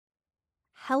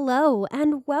Hello,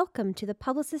 and welcome to The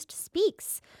Publicist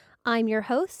Speaks. I'm your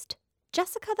host,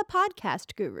 Jessica the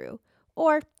Podcast Guru,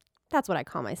 or that's what I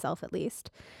call myself at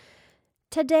least.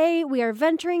 Today, we are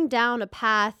venturing down a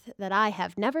path that I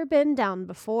have never been down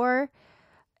before,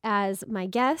 as my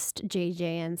guest,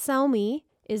 JJ Anselmi,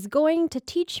 is going to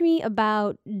teach me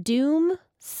about doom,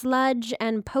 sludge,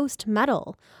 and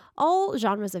post-metal, all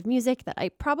genres of music that I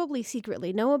probably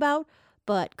secretly know about,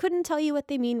 but couldn't tell you what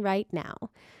they mean right now.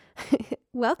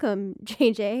 Welcome,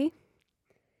 JJ.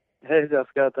 Hey,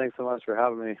 Jessica. Thanks so much for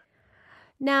having me.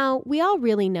 Now, we all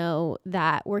really know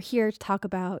that we're here to talk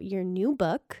about your new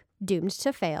book, Doomed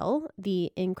to Fail,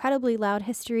 The Incredibly Loud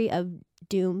History of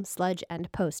Doom, Sludge,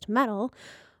 and Post-Metal,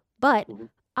 but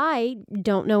I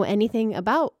don't know anything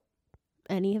about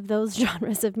any of those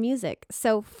genres of music.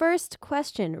 So first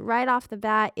question right off the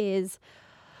bat is,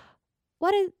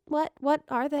 what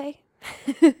are they?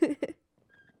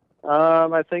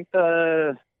 I think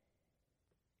the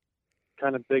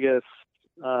kind of biggest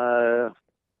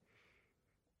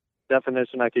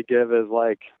definition I could give is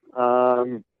like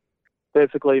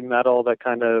basically metal that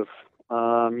kind of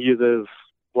uses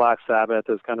Black Sabbath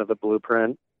as kind of the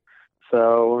blueprint.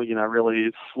 So,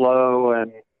 really slow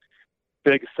and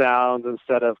big sounds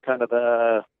instead of kind of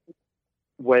the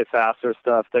way faster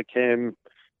stuff that came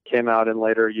out in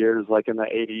later years, like in the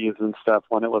 80s and stuff,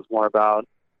 when it was more about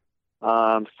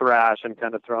thrash and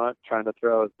kind of trying to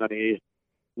throw as many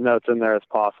notes in there as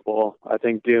possible. I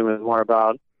think doom is more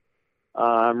about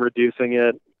reducing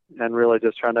it and really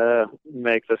just trying to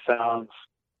make the sounds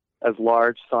as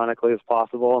large sonically as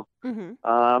possible. Mm-hmm.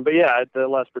 But yeah, the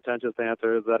less pretentious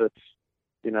answer is that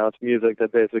it's music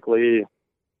that basically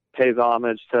pays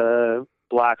homage to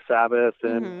Black Sabbath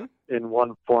in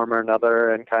one form or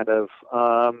another, and kind of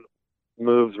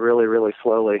moves really, really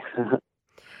slowly.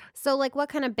 So, like, what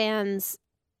kind of bands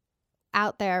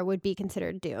out there would be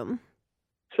considered doom?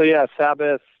 So yeah,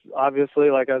 Sabbath, obviously,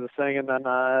 like I was saying, and then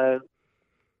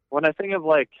when I think of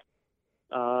like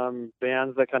bands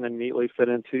that kind of neatly fit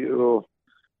into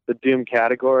the doom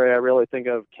category, I really think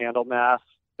of Candlemass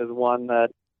as one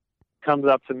that comes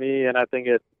up to me, and I think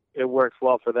it works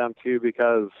well for them too,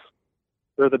 because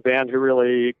they're the band who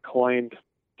really coined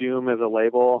doom as a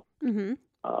label.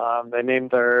 Mm-hmm. They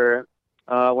named their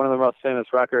one of the most famous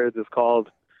records is called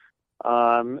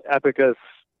Epicus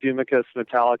Doomicus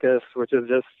Metallicus, which is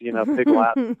just, big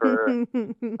Latin for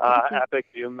epic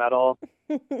doom metal.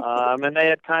 And they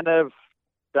had that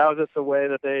was just the way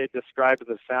that they described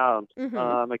the sound.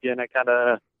 Mm-hmm. Again, it kind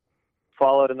of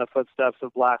followed in the footsteps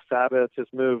of Black Sabbath,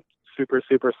 just moved super,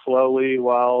 super slowly,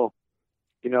 while,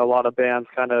 a lot of bands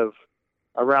kind of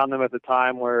around them at the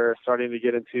time were starting to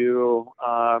get into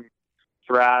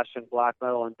thrash and black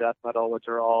metal and death metal, which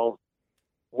are all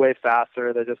way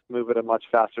faster. They just move at a much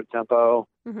faster tempo.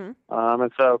 Mm-hmm.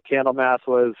 And so Candlemass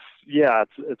was,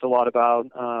 it's a lot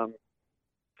about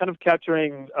kind of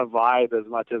capturing a vibe as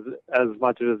much as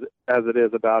it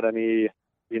is about any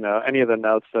of the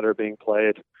notes that are being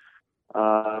played.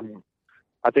 I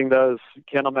think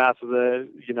Candlemass is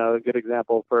a good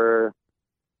example for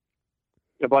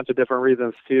a bunch of different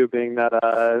reasons too, being that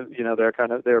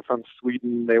they're from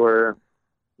Sweden. They were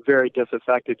very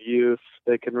disaffected youth.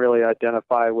 They can really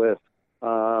identify with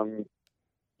the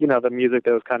music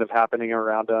that was kind of happening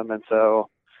around them, and so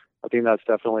I think that's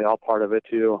definitely all part of it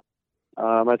too.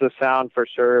 It's a sound for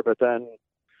sure, but then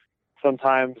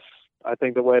sometimes I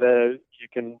think the way that you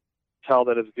can tell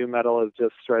that it's doom metal is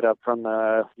just straight up from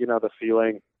the the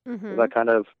feeling, Mm-hmm. that kind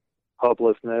of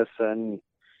hopelessness and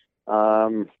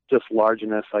just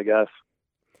largeness, I guess.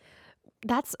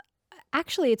 That's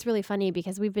actually, it's really funny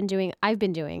because I've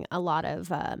been doing a lot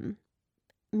of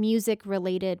music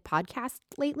related podcasts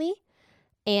lately.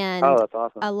 And Oh, that's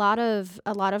awesome. a lot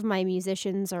of my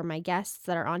musicians or my guests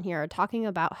that are on here are talking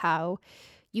about how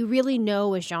you really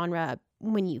know a genre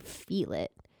when you feel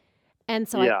it. And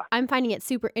so Yeah. I'm finding it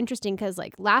super interesting because,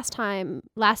 like, last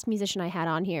musician I had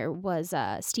on here was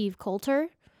Steve Coulter,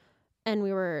 and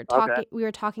we were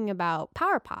talking about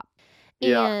power pop.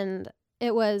 Yeah. And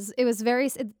it was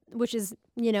which is,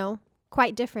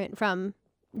 quite different from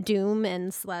doom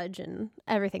and sludge and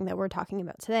everything that we're talking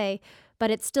about today, but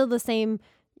it's still the same.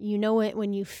 You know it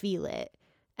when you feel it.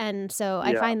 And so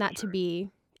I find that to be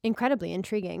incredibly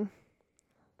intriguing.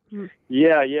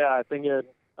 Yeah. I think it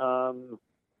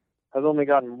has only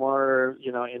gotten more,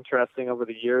 interesting over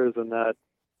the years, and that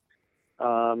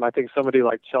I think somebody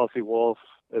like Chelsea Wolfe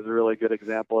is a really good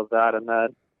example of that, and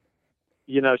that,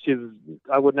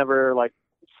 I would never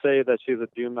say that she's a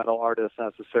doom metal artist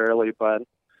necessarily, but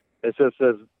it's just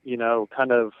as,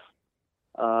 kind of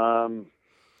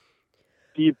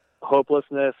deep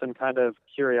hopelessness and kind of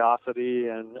curiosity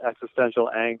and existential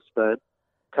angst that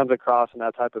comes across in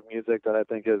that type of music that I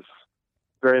think is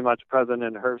very much present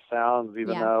in her sounds,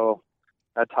 even though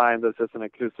at times it's just an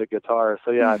acoustic guitar.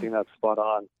 So yeah, I think that's spot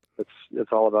on.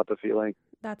 It's all about the feeling.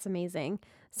 That's amazing.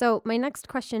 So my next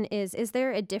question is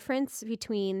there a difference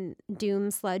between doom,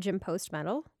 sludge, and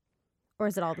post-metal? Or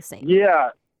is it all the same?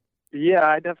 Yeah,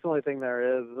 I definitely think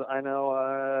there is. I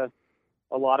know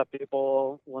a lot of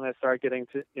people, when they start getting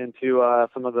into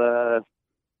some of the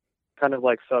kind of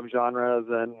like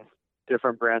subgenres and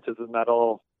different branches of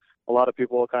metal, a lot of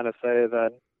people will kind of say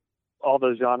that all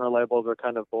the genre labels are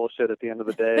kind of bullshit at the end of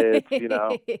the day.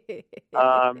 It's,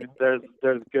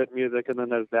 there's good music and then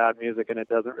there's bad music, and it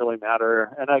doesn't really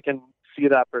matter. And I can see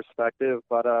that perspective,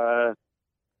 but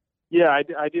yeah,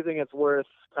 I do think it's worth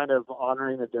kind of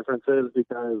honoring the differences,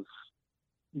 because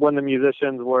when the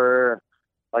musicians were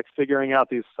like figuring out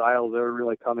these styles, they were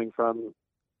really coming from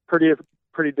pretty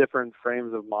different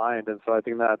frames of mind. And so I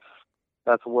think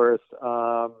that's worth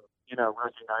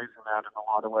recognizing that in a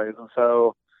lot of ways. And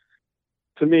so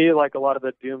to me, like a lot of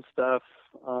the doom stuff,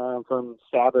 from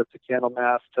Sabbath to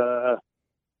Candlemass to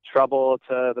Trouble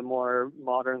to the more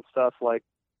modern stuff like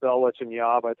Bell Witch and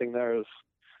Yob, I think there's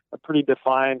a pretty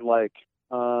defined like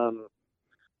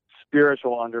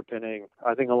spiritual underpinning.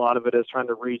 I think a lot of it is trying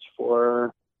to reach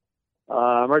for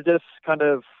or just kind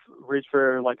of reach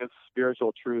for like a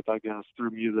spiritual truth, I guess,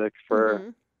 through music,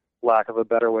 for lack of a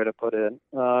better way to put it.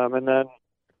 And then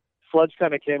sludge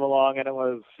kind of came along, and it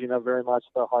was, very much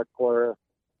the hardcore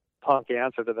punk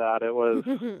answer to that. It was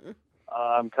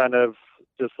kind of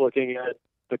just looking at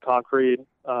the concrete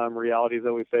realities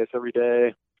that we face every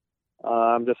day.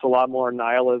 Just a lot more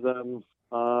nihilism,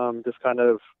 just kind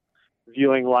of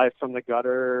viewing life from the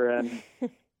gutter, and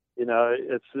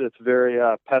it's very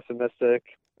pessimistic.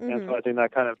 And so I think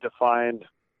that kind of defined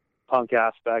punk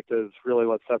aspect is really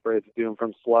what separates doom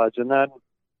from sludge. And then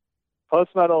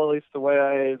post metal, at least the way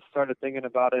I started thinking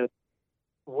about it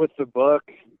with the book,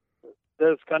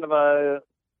 there's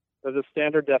a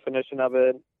standard definition of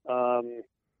it, and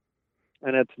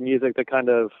it's music that kind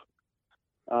of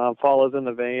follows in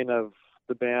the vein of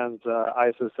the bands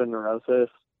Isis and Neurosis.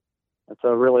 And so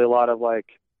really a lot of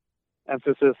like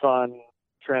emphasis on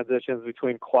transitions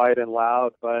between quiet and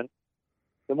loud. But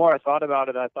the more I thought about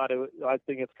it, I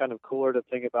think it's kind of cooler to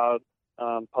think about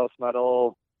post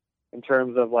metal in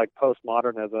terms of like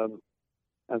postmodernism.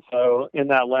 And so in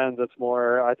that lens,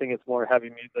 I think it's more heavy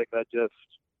music that just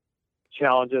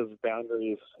challenges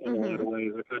boundaries in a lot of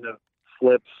ways. It kind of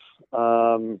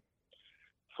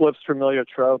flips familiar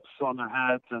tropes on their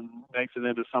heads and makes it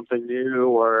into something new.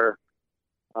 Or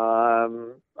I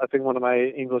think one of my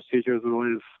English teachers would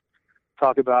always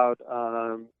talk about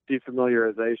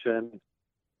defamiliarization,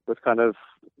 with kind of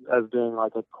as being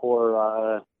like a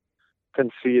core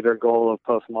conceit or goal of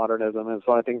postmodernism. And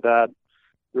so I think that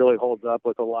really holds up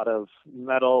with a lot of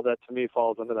metal that to me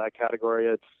falls into that category.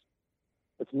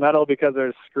 It's metal because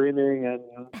there's screaming and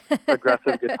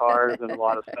aggressive guitars and a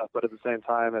lot of stuff, but at the same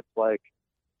time, it's like,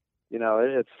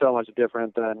 it's so much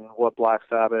different than what Black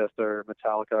Sabbath or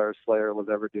Metallica or Slayer was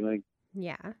ever doing.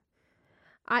 Yeah.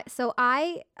 I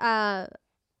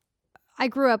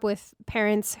grew up with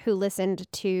parents who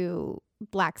listened to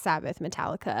Black Sabbath,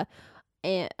 Metallica,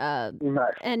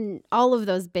 and all of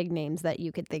those big names that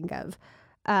you could think of.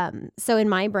 So in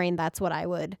my brain, that's what I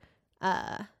would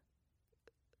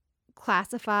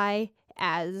classify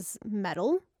as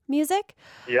metal music.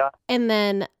 Yeah. And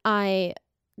then I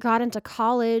got into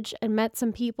college and met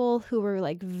some people who were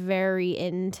like very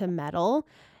into metal.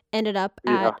 Ended up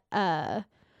at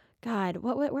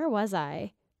where was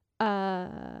I?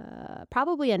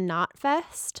 Probably a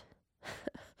Knotfest.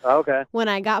 Okay. When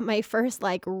I got my first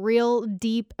like real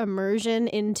deep immersion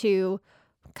into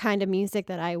kind of music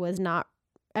that I was not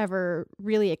ever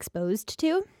really exposed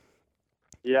to.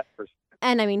 Yeah. For sure.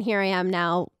 And I mean, here I am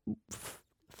now,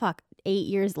 8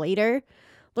 years later,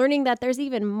 learning that there's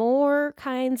even more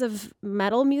kinds of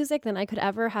metal music than I could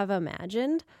ever have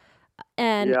imagined.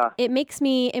 And it makes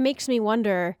me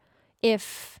wonder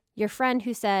if your friend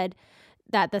who said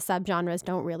that the subgenres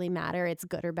don't really matter, it's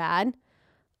good or bad,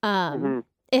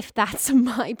 if that's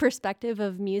my perspective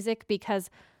of music, because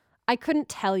I couldn't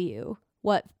tell you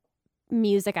what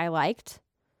music I liked.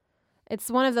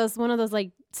 It's one of those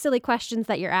like silly questions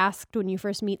that you're asked when you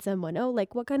first meet someone. Oh,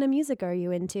 like, what kind of music are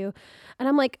you into? And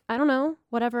I'm like, I don't know,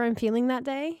 whatever I'm feeling that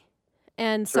day.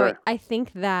 And so I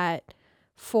think that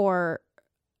for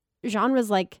genres,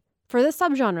 like for the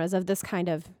subgenres of this kind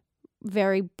of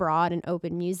very broad and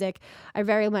open music, I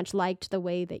very much liked the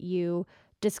way that you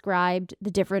described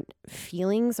the different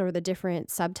feelings or the different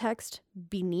subtext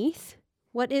beneath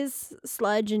what is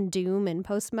sludge and doom and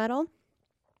post-metal,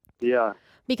 Yeah.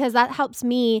 because that helps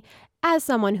me as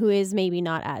someone who is maybe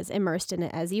not as immersed in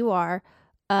it as you are,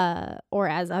 or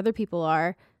as other people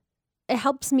are. It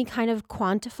helps me kind of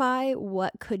quantify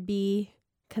what could be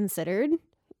considered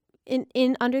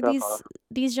in under Uh-huh.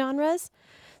 these genres.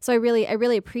 So I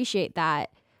really appreciate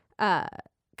that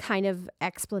kind of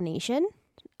explanation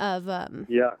of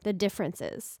Yeah. the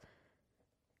differences.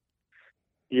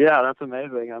 Yeah, that's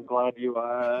amazing. I'm glad you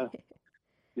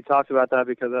you talked about that,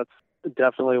 because that's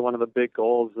definitely one of the big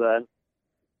goals that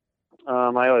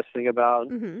I always think about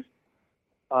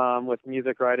Mm-hmm. with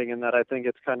music writing, and that I think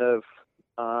it's kind of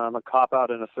a cop out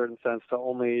in a certain sense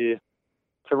to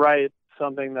write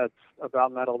something that's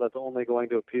about metal that's only going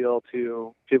to appeal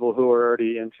to people who are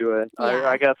already into it. Yeah.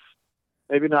 I guess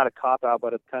maybe not a cop out,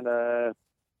 but it's kind of,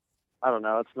 I don't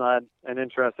know, it's not an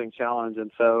interesting challenge.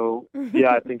 And so,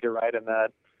 yeah, I think you're right in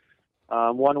that.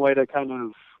 One way to kind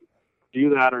of do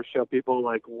that or show people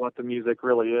like what the music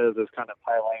really is kind of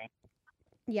highlight,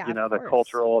 Yeah, you know, of the course.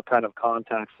 cultural kind of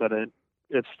context that it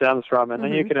stems from. And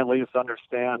then you Mhm. can at least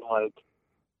understand, like,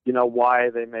 you know,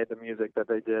 why they made the music that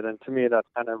they did. And to me, that's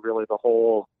kind of really the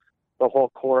whole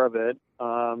core of it.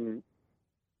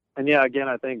 And yeah, again,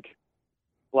 I think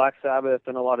Black Sabbath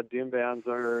and a lot of doom bands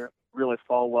are really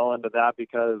fall well into that,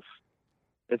 because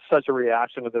it's such a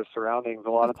reaction to their surroundings. A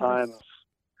lot Of of course.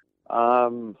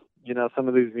 times, you know, some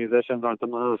of these musicians aren't the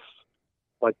most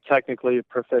like technically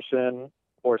proficient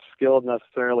or skilled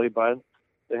necessarily, but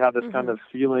they have this kind of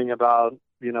feeling about,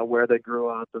 you know, where they grew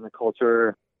up and the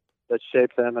culture that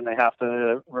shaped them, and they have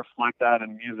to reflect that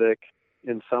in music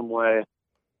in some way.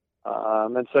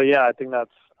 And so, yeah, I think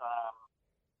that's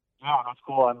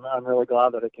cool. I'm really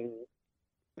glad that it can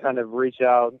kind of reach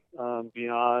out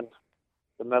beyond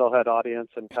the metalhead audience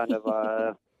and kind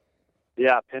of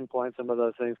pinpoint some of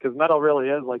those things, because metal really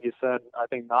is, like you said. I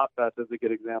think Knotfest is a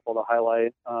good example to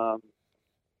highlight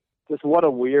just what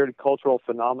a weird cultural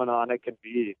phenomenon it can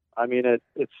be. I mean, it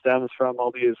stems from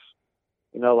all these,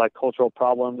 you know, like cultural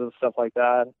problems and stuff like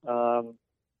that,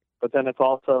 but then it's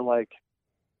also like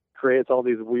creates all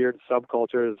these weird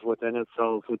subcultures within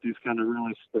itself with these kind of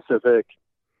really specific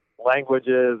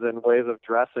languages and ways of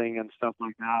dressing and stuff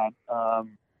like that.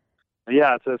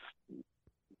 Yeah, it's just,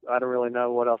 I don't really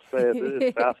know what else to say.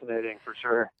 It's fascinating for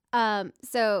sure.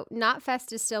 So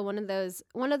Knotfest is still one of those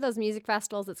music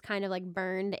festivals that's kind of like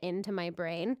burned into my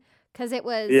brain, because it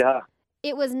was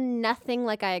nothing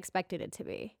like I expected it to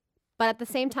be. But at the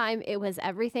same time, it was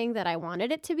everything that I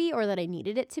wanted it to be, or that I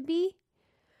needed it to be,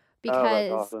 Oh, that's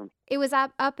because awesome. it was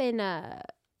up in at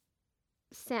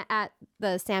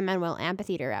the San Manuel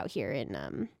Amphitheater out here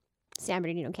in San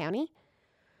Bernardino County.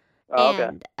 Oh,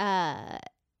 okay. And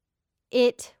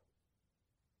it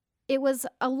was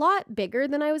a lot bigger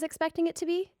than I was expecting it to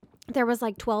be. There was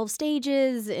like 12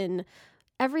 stages and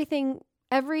everything.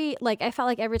 I felt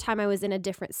like every time I was in a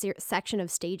different section of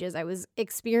stages, I was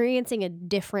experiencing a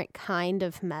different kind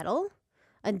of metal,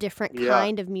 a different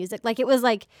kind of music.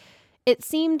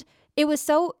 It was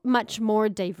so much more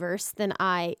diverse than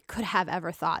I could have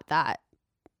ever thought that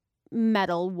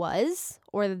metal was,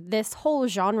 or this whole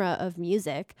genre of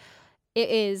music. It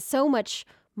is so much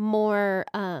more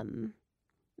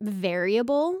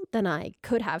variable than I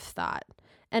could have thought.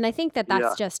 And I think that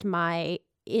that's just my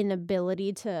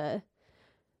inability to,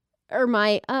 or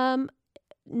my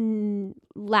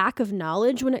lack of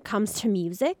knowledge when it comes to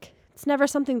music. It's never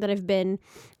something that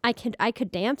I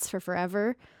could dance for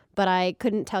forever, but I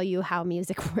couldn't tell you how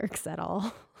music works at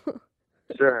all.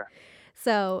 Sure.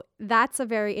 So that's a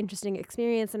very interesting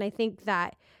experience. And I think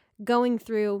that going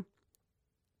through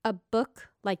a book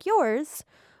like yours,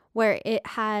 where it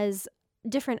has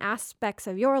different aspects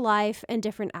of your life and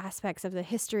different aspects of the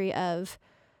history of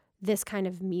this kind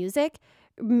of music,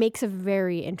 makes a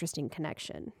very interesting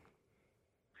connection.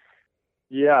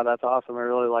 Yeah, that's awesome. I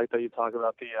really like that you talk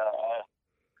about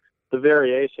the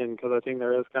variation, because I think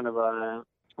there is kind of a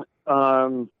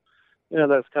you know,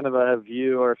 there's kind of a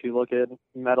view, or if you look at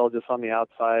metal just on the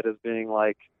outside as being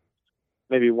like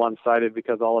maybe one-sided,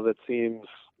 because all of it seems,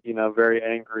 you know, very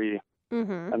angry.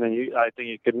 Mm-hmm. And then I think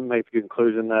you could make the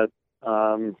conclusion that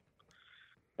a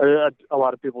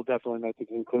lot of people definitely make the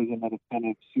conclusion that it's kind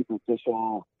of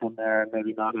superficial in there and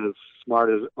maybe not as smart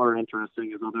as or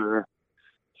interesting as other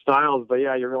styles. But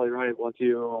yeah, you're really right. Once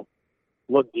you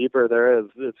look deeper,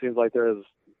 it seems like there is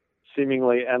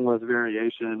seemingly endless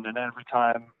variation. And every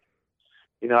time,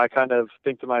 you know, I kind of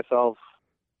think to myself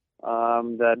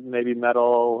that maybe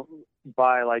metal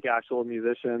by like actual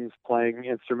musicians playing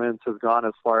instruments has gone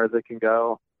as far as it can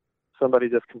go. Somebody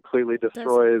just completely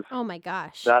destroys Oh my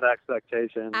gosh. that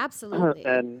expectation. Absolutely.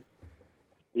 And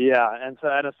Yeah, and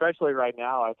especially right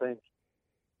now, I think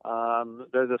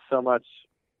there's just so much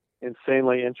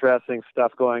insanely interesting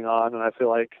stuff going on, and I feel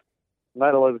like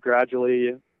metal is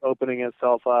gradually opening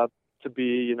itself up to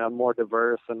be, more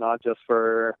diverse and not just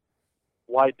for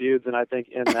white dudes. And I think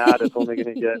in that it's only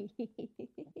going to get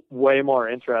way more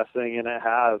interesting, and it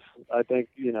has. I think,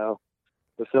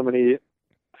 there's so many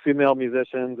female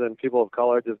musicians and people of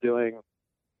color just doing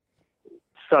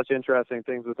such interesting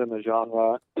things within the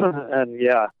genre. And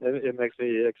yeah, it makes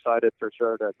me excited for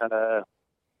sure to kind of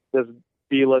just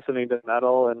be listening to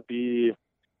metal and be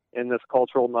in this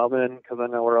cultural moment, because I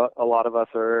know a lot of us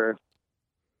are,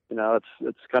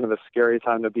 it's kind of a scary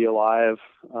time to be alive,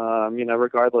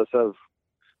 regardless of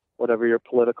whatever your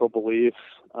political beliefs.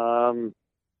 I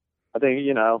think,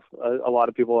 a lot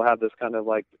of people have this kind of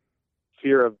like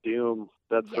fear of doom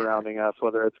that's surrounding us,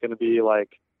 whether it's going to be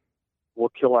like we'll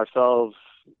kill ourselves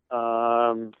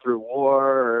through war,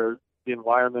 or the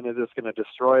environment is just going to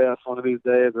destroy us one of these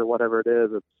days, or whatever it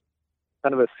is. It's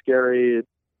kind of a scary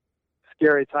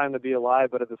time to be alive,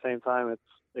 but at the same time, it's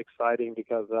exciting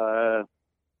because,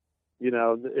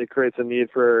 it creates a need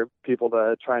for people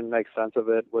to try and make sense of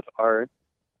it with art.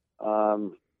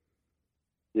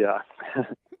 Yeah.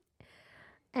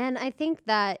 And I think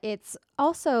that it's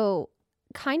also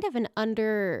kind of an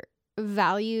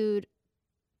undervalued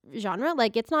genre.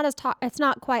 Like it's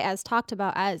not quite as talked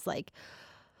about as like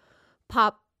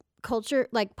pop culture,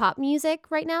 like pop music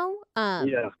right now.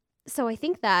 Yeah. So I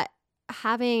think that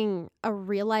having a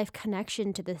real life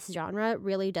connection to this genre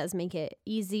really does make it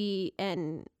easy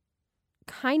and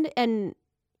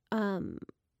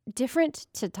different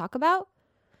to talk about.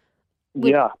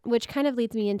 Which kind of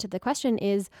leads me into the question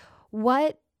is,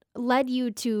 what led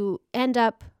you to end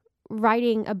up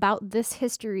writing about this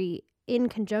history in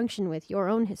conjunction with your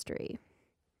own history?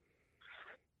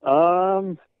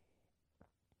 Good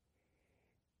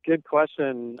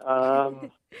question.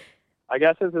 I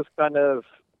guess it's just kind of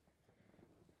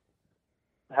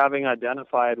having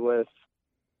identified with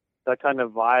that kind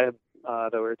of vibe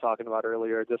that we were talking about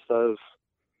earlier, just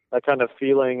that kind of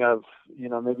feeling of,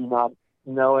 maybe not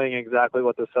knowing exactly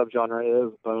what the subgenre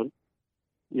is, but,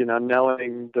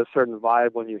 knowing the certain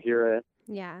vibe when you hear it.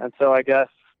 Yeah. And so I guess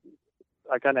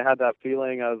I kind of had that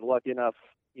feeling. I was lucky enough,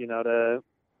 to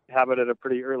have it at a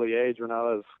pretty early age when I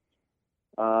was,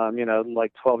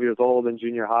 like 12 years old in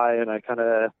junior high, and I kind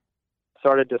of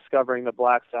started discovering the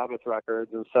Black Sabbath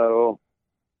records. And so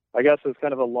I guess it's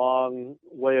kind of a long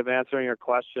way of answering your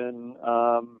question.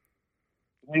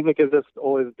 Music has just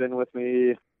always been with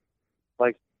me,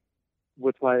 like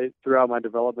throughout my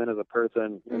development as a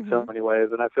person in so many ways.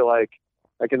 And I feel like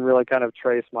I can really kind of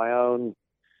trace my own,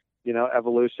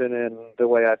 evolution in the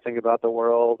way I think about the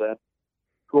world and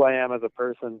who I am as a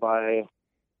person by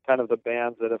kind of the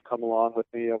bands that have come along with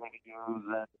me over the years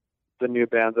and the new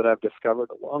bands that I've discovered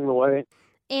along the way.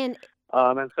 And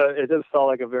so it just felt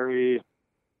like if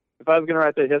I was going to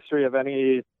write the history of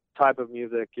any type of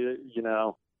music,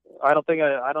 I don't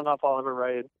know if I'll ever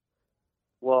write.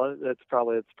 Well, it's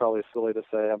probably silly to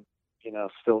say I'm,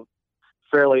 still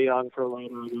fairly young for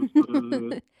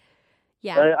later.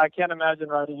 Yeah. I can't imagine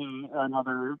writing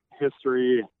another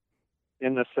history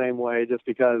in the same way, just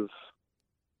because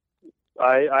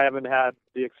I haven't had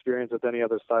the experience with any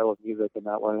other style of music in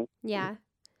that way. Yeah.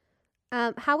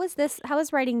 How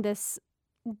is writing this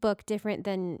book different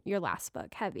than your last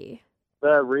book, Heavy?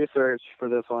 The research for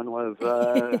this one was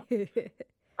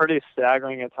pretty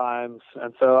staggering at times.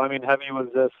 And so, I mean, Heavy was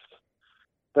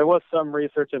there was some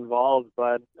research involved,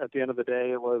 but at the end of the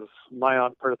day, it was my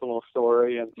own personal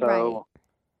story. And so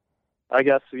I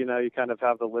guess, you kind of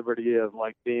have the liberty of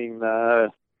like being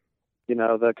the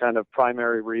kind of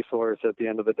primary resource at the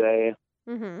end of the day.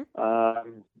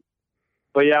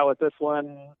 But yeah, with this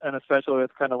one, and especially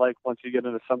it's kind of like once you get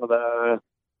into some of the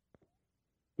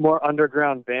more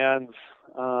underground bands,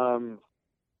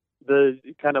 the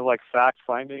kind of like fact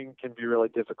finding can be really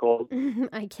difficult.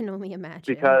 I can only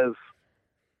imagine. Because,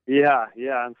 yeah.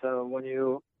 And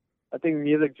so I think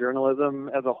music journalism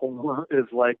as a whole is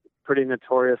like pretty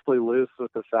notoriously loose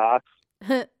with the facts.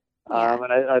 And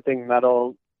I think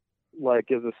metal like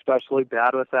is especially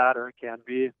bad with that, or it can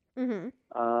be.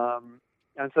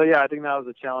 And so, yeah, I think that was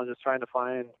a challenge, is trying to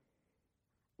find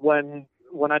when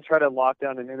I try to lock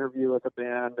down an interview with a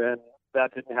band and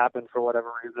that didn't happen for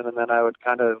whatever reason, and then I would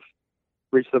kind of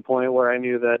reach the point where I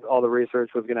knew that all the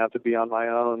research was going to have to be on my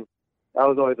own. That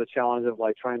was always a challenge of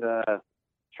like trying to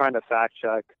fact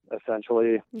check,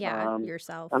 essentially. Yeah,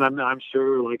 yourself. And I'm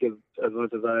sure, like as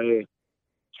much as I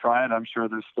try it, I'm sure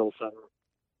there's still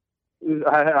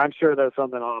I'm sure there's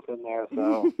something off in there.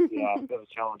 So yeah, it was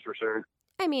a challenge for sure.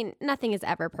 I mean, nothing is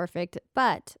ever perfect,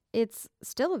 but it's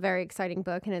still a very exciting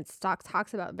book, and it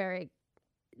talks about very,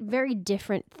 very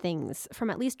different things from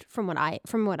at least from what I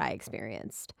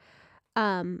experienced.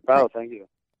 But Thank you.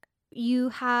 you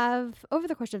have, over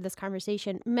the course of this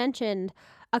conversation, mentioned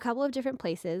a couple of different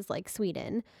places like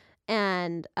Sweden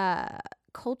and the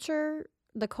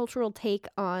cultural take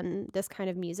on this kind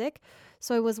of music.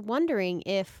 So I was wondering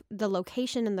if the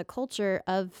location and the culture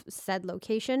of said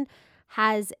location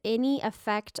has any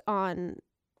effect on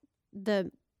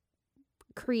the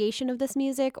creation of this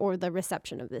music or the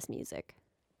reception of this music.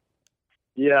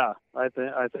 Yeah, I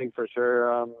think for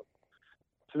sure.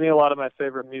 To me, a lot of my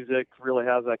favorite music really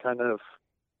has that kind of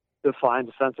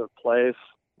defined sense of place.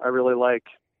 I really like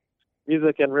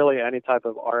music and really any type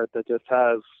of art that just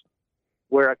has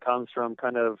where it comes from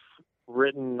kind of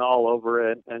written all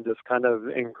over it and just kind of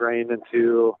ingrained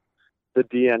into the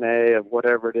DNA of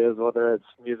whatever it is, whether it's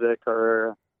music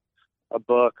or a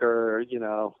book or,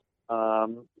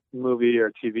 movie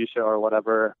or TV show or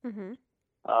whatever. Mm-hmm.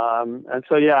 And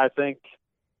so, yeah, I think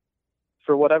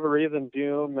for whatever reason,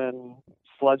 doom and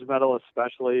sludge metal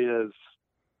especially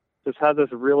just has this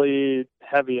really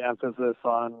heavy emphasis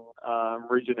on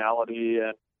regionality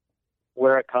and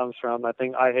where it comes from. I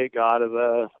think I Hate God is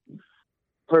a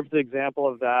perfect example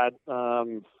of that.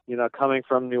 Coming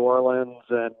from New Orleans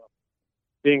and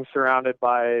being surrounded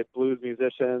by blues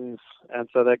musicians, and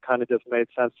so that kind of just made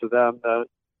sense to them that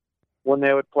when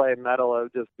they would play metal, it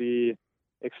would just be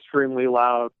extremely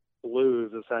loud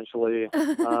blues, essentially,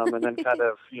 and then kind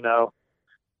of,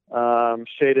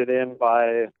 shaded in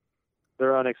by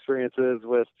their own experiences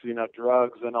with,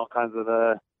 drugs and all kinds of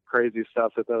the crazy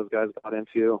stuff that those guys got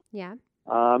into. Yeah.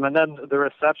 And then the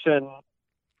reception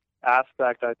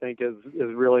aspect, I think, is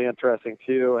really interesting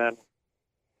too. And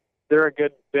they're a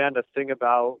good band to think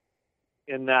about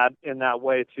in that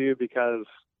way too, because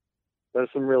there's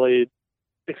some really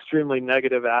extremely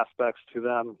negative aspects to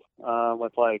them,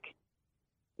 with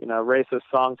racist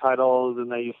song titles,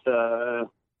 and they used to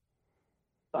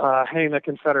hang the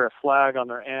Confederate flag on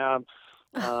their amps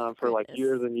for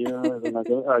years and years, and a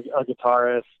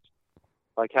guitarist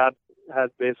had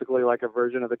basically a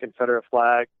version of the Confederate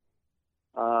flag,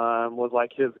 was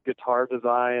his guitar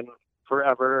design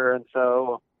forever. And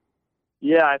so,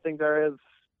 yeah, I think there's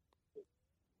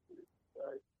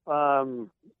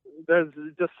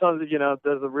just some,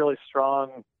 there's a really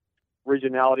strong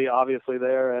regionality obviously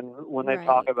there. And when they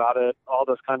talk about it, all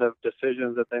those kind of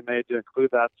decisions that they made to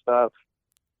include that stuff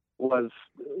was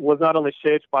not only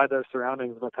shaped by their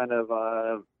surroundings, but kind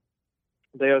of,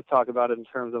 they always talk about it in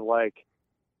terms of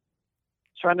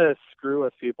trying to screw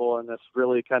with people in this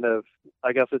really kind of,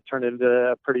 I guess it turned into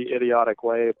a pretty idiotic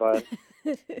way, but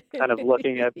kind of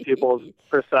looking at people's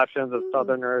perceptions of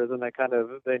Southerners, and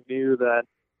they knew that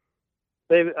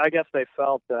I guess they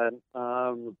felt that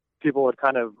people would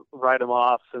kind of write them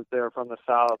off since they were from the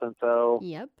South. And so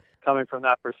coming from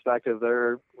that perspective,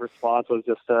 their response was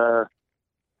just to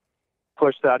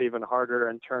push that even harder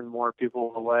and turn more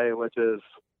people away, which is,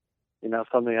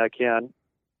 something I can't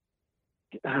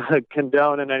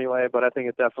condone in any way, but I think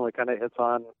it definitely kind of hits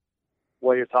on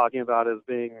what you're talking about as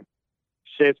being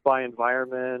shaped by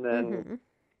environment. And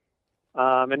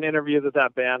in interviews with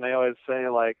that band, they always say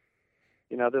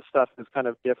this stuff is kind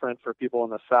of different for people in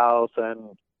the South,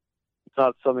 and it's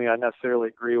not something I necessarily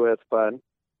agree with, but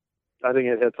I think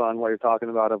it hits on what you're talking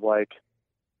about of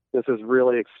this is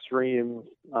really extreme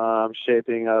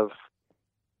shaping of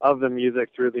the music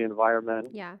through the environment.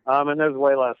 Yeah. And there's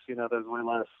way less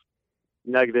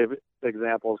negative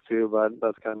examples too, but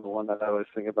that's kind of the one that I always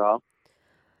think about.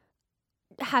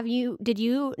 Did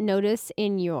you notice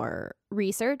in your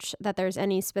research that there's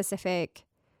any specific,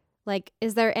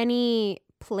 is there any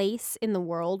place in the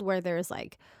world where there's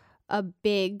a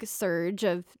big surge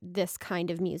of this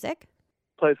kind of music?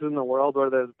 Places in the world where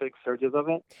there's big surges of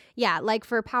it? Yeah,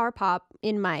 for power pop,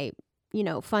 in my,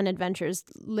 fun adventures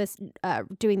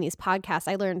doing these podcasts,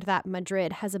 I learned that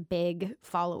Madrid has a big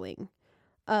following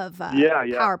of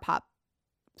power pop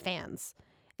fans.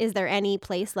 Is there any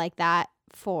place like that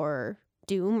for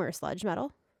doom or sludge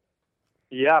metal?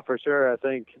 Yeah, for sure. I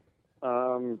think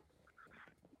on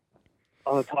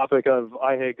the topic of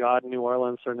I Hate God, New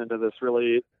Orleans turned into this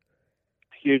really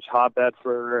huge hotbed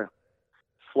for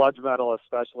sludge metal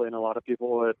especially, and a lot of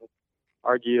people would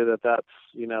argue that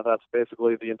that's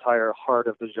basically the entire heart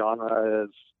of the genre is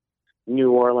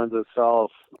New Orleans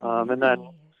itself. And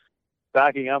then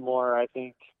backing up more, I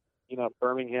think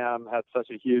Birmingham,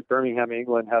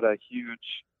 England had a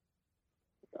huge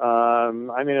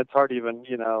it's hard to even,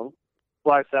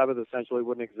 Black Sabbath essentially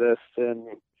wouldn't exist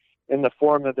in the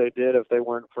form that they did if they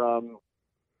weren't from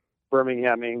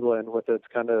Birmingham, England, with its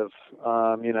kind of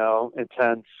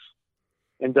intense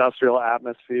industrial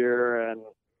atmosphere and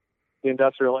the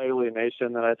industrial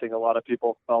alienation that I think a lot of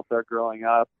people felt there growing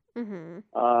up. Mm-hmm.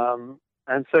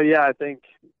 And so, yeah, I think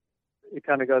it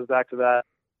kind of goes back to that,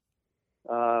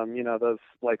 those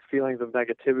like feelings of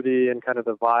negativity and kind of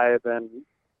the vibe. And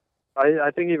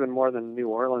I think even more than New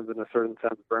Orleans in a certain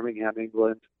sense, Birmingham,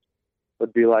 England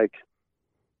would be like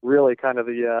really kind of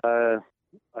the,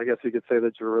 I guess you could say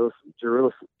the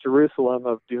Jerusalem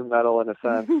of doom metal in a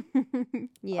sense.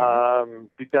 Yeah.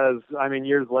 Because, I mean,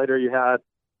 years later you had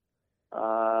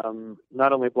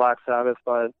not only Black Sabbath,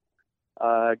 but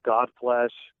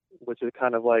Godflesh, which is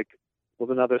kind of like was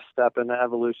another step in the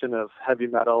evolution of heavy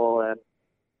metal and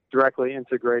directly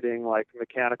integrating like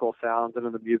mechanical sounds into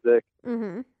the music.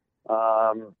 Mm-hmm.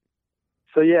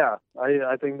 So yeah,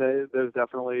 I think that there's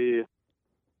definitely,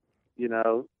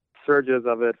 surges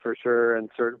of it for sure in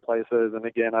certain places. And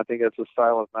again, I think it's a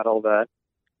style of metal that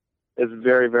is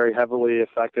very, very heavily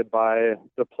affected by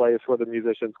the place where the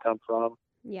musicians come from.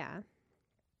 Yeah.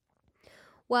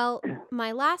 Well,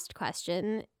 my last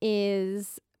question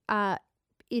is,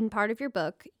 in part of your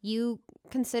book, you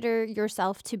consider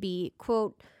yourself to be,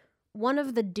 quote, one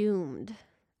of the doomed.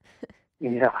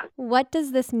 Yeah. What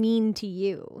does this mean to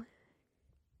you?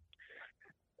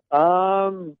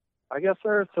 I guess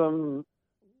there are some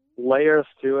layers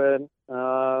to it.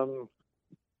 I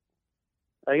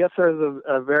guess there's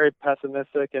a very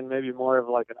pessimistic and maybe more of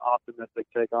like an optimistic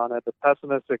take on it. The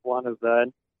pessimistic one is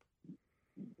that,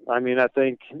 I mean, I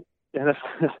think, yeah,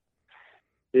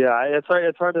 it's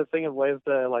hard to think of ways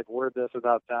to like word this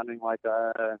without sounding like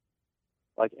a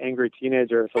angry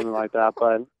teenager or something like that.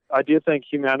 But I do think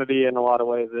humanity in a lot of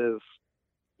ways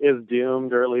is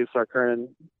doomed, or at least our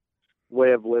current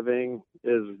way of living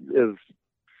is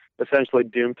essentially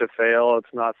doomed to fail.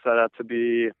 It's not set up to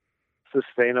be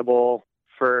sustainable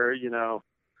for,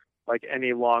 like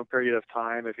any long period of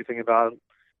time. If you think about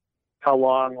how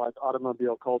long like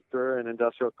automobile culture and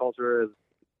industrial culture has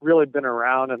really been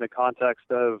around in the context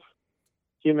of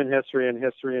human history and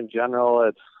history in general,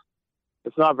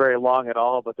 it's not very long at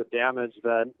all, but the damage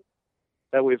that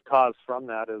we've caused from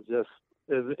that is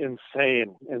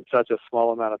insane in such a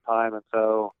small amount of time. And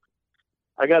so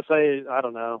I guess I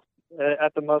don't know.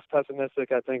 At the most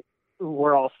pessimistic, I think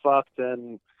we're all fucked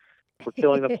and we're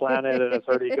killing the planet and it's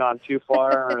already gone too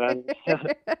far. And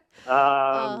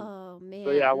Oh, man.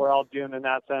 so yeah, we're all doomed in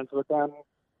that sense. But then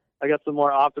I guess the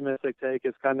more optimistic take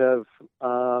is kind of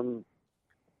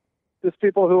just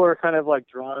people who are kind of like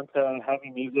drawn to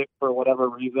heavy music for whatever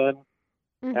reason.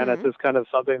 Mm-hmm. And it's just kind of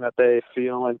something that they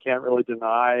feel and can't really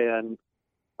deny. And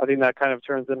I think that kind of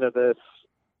turns into this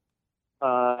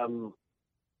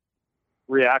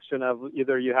reaction of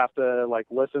either you have to like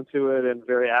listen to it and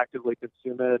very actively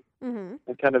consume it Mm-hmm.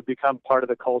 and kind of become part of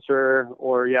the culture,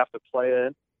 or you have to play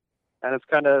it. And it's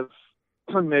kind of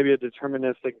maybe a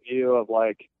deterministic view of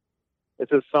like, it's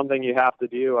just something you have to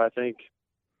do. I think,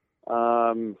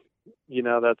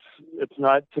 it's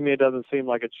not, to me, it doesn't seem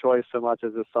like a choice so much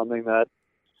as just something that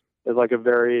is like a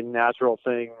very natural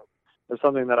thing. It's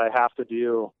something that I have to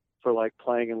do for like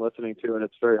playing and listening to. And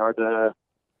it's very hard to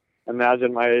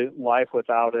imagine my life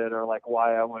without it, or like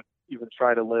why I would even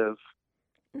try to live,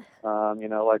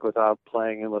 like without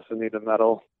playing and listening to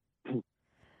metal.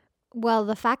 Well,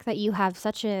 the fact that you have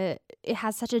it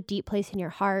has such a deep place in your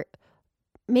heart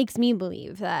makes me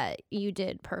believe that you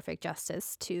did perfect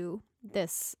justice to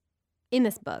this in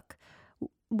this book.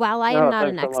 While I am not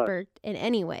an expert in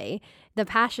any way, the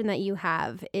passion that you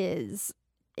have is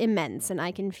immense, and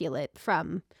I can feel it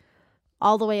from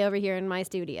all the way over here in my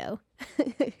studio.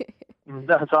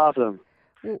 That's awesome.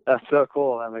 That's so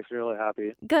cool. That makes me really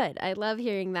happy. Good. I love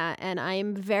hearing that. And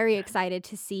I'm very excited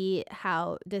to see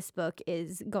how this book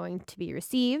is going to be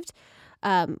received.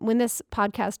 When this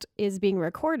podcast is being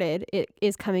recorded, it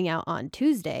is coming out on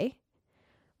Tuesday.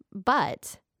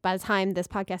 But by the time this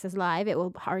podcast is live, it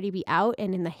will already be out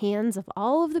and in the hands of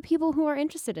all of the people who are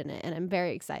interested in it. And I'm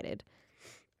very excited.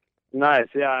 Nice.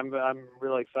 Yeah, I'm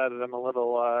really excited. I'm a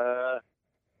little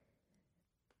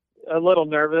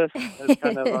nervous. It's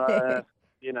kind of,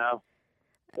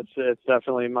 it's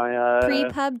definitay my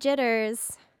pre-pub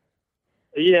jitters.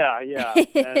 Yeah.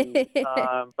 And,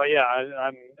 but yeah,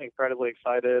 I'm incredibly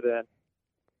excited. And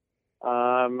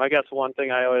I guess one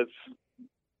thing I always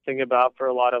think about for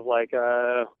a lot of like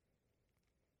for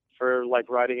like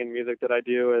writing and music that I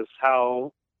do is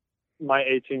how my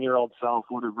 18-year-old self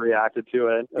would have reacted to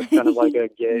it. It's kind of like a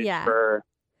gauge for,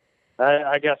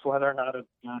 I guess, whether or not it's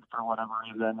good for whatever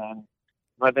reason. And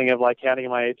I think of like handing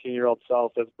my 18-year-old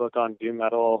self this book on doom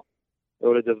metal, it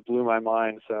would have just blew my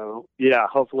mind. So yeah,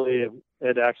 hopefully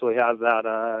it actually has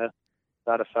that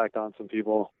effect on some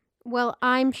people. Well,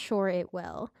 I'm sure it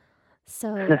will.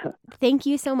 So thank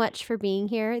you so much for being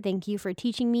here. Thank you for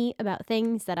teaching me about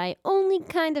things that I only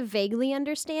kind of vaguely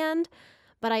understand,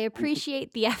 but I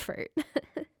appreciate the effort.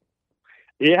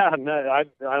 Yeah, no,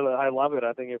 I love it.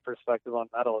 I think your perspective on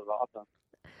metal is awesome.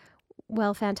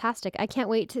 Well, fantastic. I can't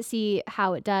wait to see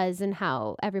how it does and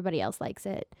how everybody else likes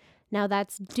it. Now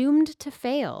that's Doomed to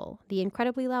Fail, the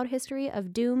incredibly loud history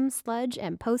of doom, sludge,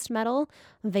 and post-metal,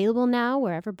 available now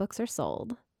wherever books are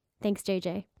sold. Thanks,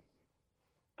 JJ.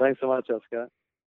 Thanks so much, Jessica.